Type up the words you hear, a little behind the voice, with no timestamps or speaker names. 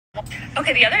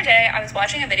Okay, the other day I was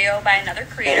watching a video by another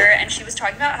creator and she was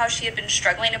talking about how she had been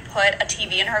struggling to put a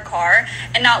TV in her car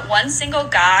and not one single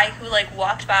guy who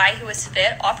walked by who was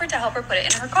fit offered to help her put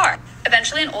it in her car.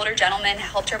 Eventually an older gentleman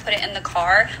helped her put it in the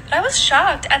car, but I was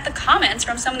shocked at the comments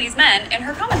from some of these men in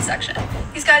her comment section.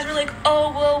 These guys were like,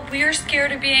 oh, well, we're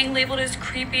scared of being labeled as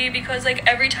creepy because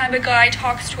every time a guy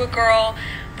talks to a girl,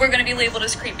 we're gonna be labeled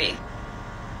as creepy.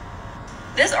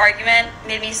 This argument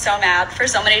made me so mad for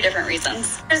so many different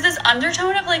reasons. There's this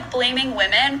undertone of blaming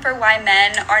women for why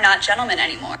men are not gentlemen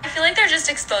anymore. I feel like they're just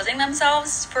exposing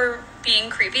themselves for being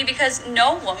creepy because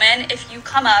no woman, if you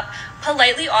come up,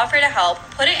 politely offer to help,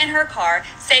 put it in her car,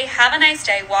 say, have a nice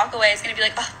day, walk away, is gonna be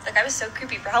like, oh, that guy was so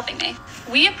creepy for helping me.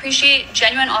 We appreciate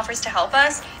genuine offers to help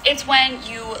us. It's when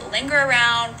you linger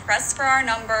around, press for our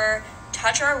number,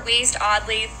 touch our waist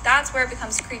oddly, that's where it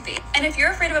becomes creepy. And if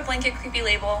you're afraid of a blanket creepy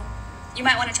label, you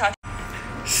might want to talk.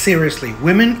 Seriously,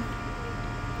 women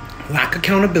lack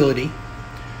accountability.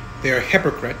 They're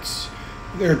hypocrites.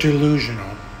 They're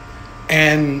delusional.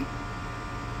 And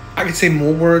I could say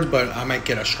more words, but I might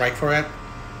get a strike for it.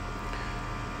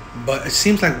 But it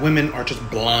seems like women are just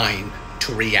blind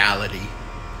to reality.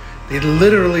 They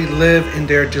literally live in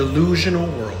their delusional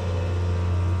world,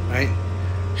 right?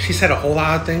 She said a whole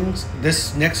lot of things.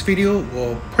 This next video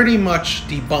will pretty much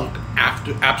debunk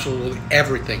absolutely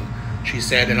everything she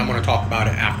said, and I'm going to talk about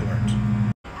it afterwards.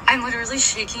 I'm literally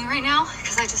shaking right now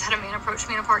because I just had a man approach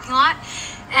me in a parking lot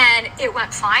and it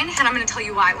went fine, and I'm going to tell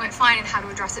you why it went fine and how to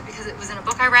address it, because it was in a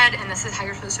book I read and this is how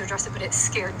you're supposed to address it, but it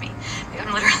scared me.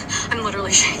 I'm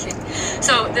literally shaking.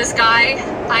 So this guy,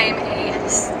 I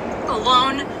am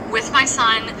alone with my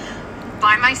son,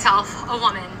 by myself, a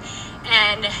woman,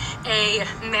 and a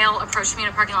male approached me in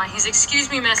a parking lot. He's, excuse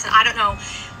me, miss, and I don't know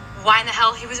why in the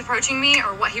hell he was approaching me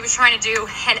or what he was trying to do.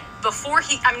 And before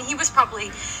he was probably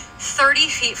 30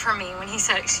 feet from me when he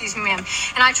said, excuse me, ma'am.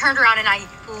 And I turned around and I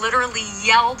literally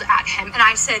yelled at him and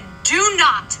I said, do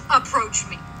not approach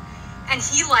me. And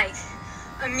he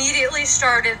immediately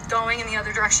started going in the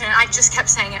other direction. And I just kept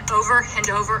saying it over and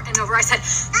over and over. I said,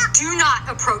 do not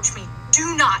approach me.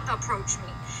 Do not approach me.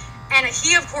 And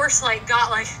he, of course,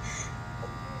 got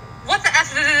what the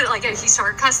F, he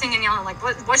started cussing and yelling,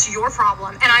 what's your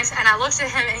problem? And I looked at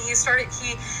him and he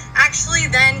actually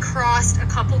then crossed a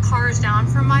couple cars down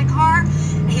from my car.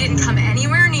 He didn't come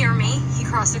anywhere near me. He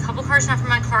crossed a couple cars down from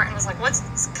my car and was like,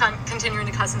 continuing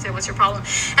to cuss and say, what's your problem?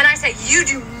 And I said, you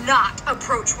do not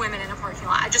approach women in a parking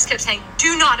lot. I just kept saying,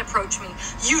 do not approach me.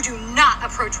 You do not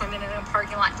approach women in a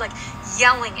parking lot,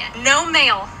 yelling it. No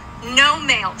male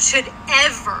should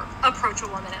ever approach a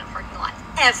woman in a parking lot.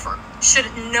 Ever.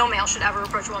 No male should ever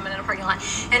approach a woman in a parking lot.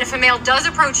 And if a male does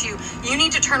approach you, you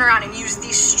need to turn around and use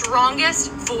the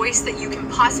strongest voice that you can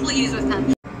possibly use with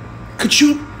them. Could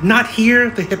you not hear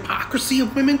the hypocrisy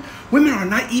of women? Women are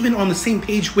not even on the same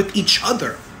page with each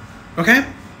other. Okay?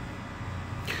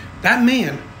 That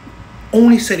man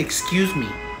only said, excuse me.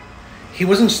 He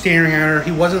wasn't staring at her.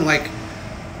 He wasn't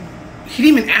he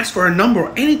didn't even ask for a number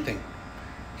or anything.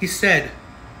 He said,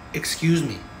 excuse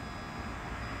me.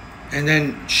 And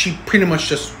then she pretty much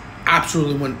just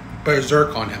absolutely went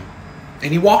berserk on him.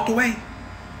 And he walked away.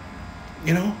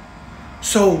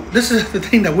 So this is the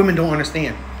thing that women don't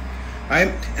understand. Right?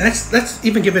 And let's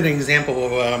even give an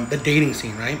example of the dating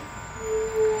scene, right?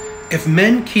 If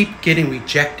men keep getting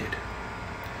rejected,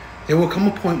 there will come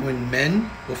a point when men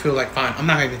will feel like, fine, I'm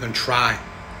not even going to try.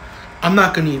 I'm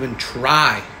not going to even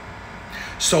try.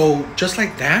 So just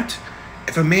like that,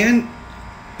 if a man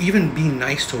even being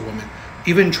nice to a woman,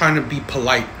 even trying to be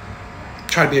polite,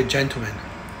 try to be a gentleman,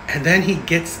 and then he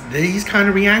gets these kind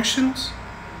of reactions,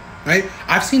 right?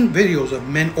 I've seen videos of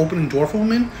men opening door for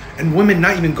women and women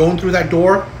not even going through that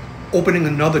door, opening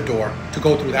another door to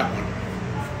go through that one.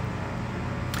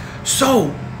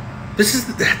 So this is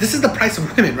the price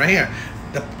of women right here.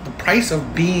 The price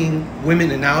of being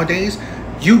women, and nowadays,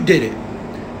 you did it.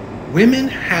 Women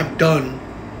have done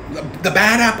the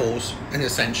bad apples, in a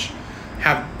sense,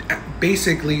 have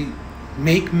basically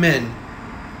make men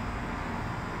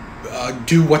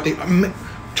do what they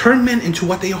turn men into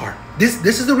what they are. This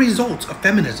is the result of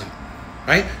feminism,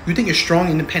 right? You think you're strong,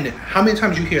 independent. How many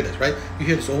times you hear this, right? You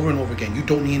hear this over and over again. You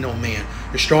don't need no man.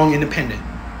 You're strong, independent.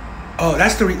 Oh,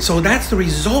 that's the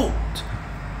result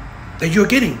that you're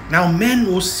getting. Now men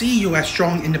will see you as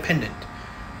strong, independent.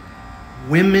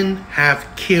 Women have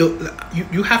killed.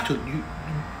 You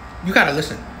gotta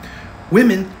listen.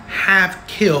 Women have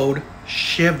killed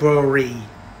chivalry.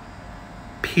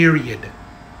 Period.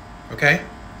 Okay?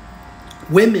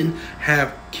 Women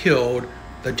have killed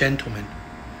the gentleman.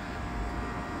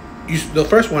 The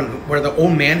first one where the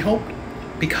old man helped,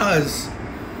 because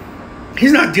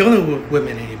he's not dealing with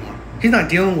women anymore. He's not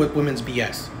dealing with women's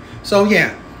BS. So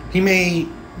yeah, he may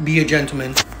be a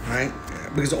gentleman, right?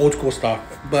 Because of old school stuff.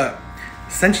 But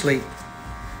essentially,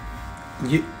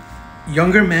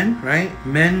 younger men, right?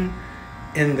 Men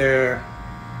in their,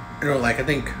 like I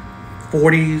think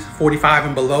 40s, 45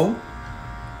 and below,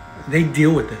 they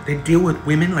deal with it. They deal with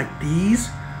women like these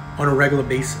on a regular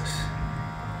basis.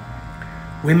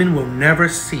 Women will never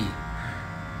see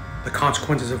the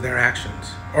consequences of their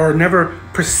actions, or never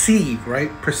perceive,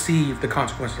 right? Perceive the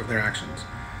consequences of their actions.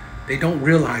 They don't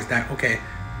realize that, okay,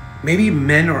 maybe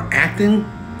men are acting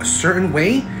a certain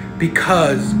way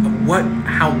because of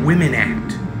how women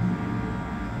act.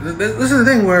 This is the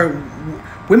thing where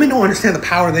women don't understand the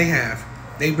power they have.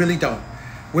 They really don't.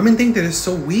 Women think that it's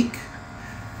so weak,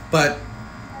 but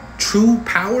true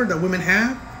power that women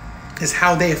have is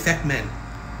how they affect men.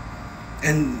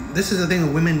 And this is the thing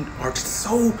that women are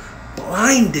so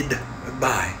blinded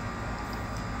by.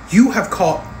 You have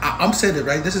called, I'm saying it,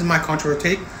 right? This is my controversial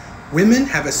take. Women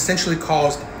have essentially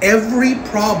caused every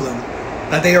problem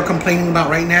that they are complaining about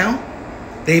right now.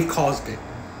 They've caused it.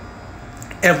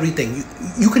 Everything.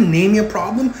 You can name your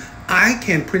problem. I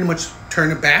can pretty much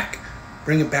turn it back,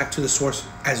 bring it back to the source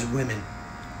as women,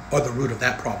 or the root of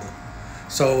that problem.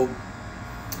 So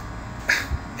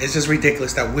it's just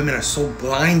ridiculous that women are so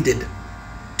blinded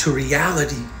to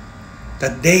reality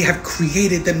that they have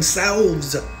created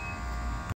themselves.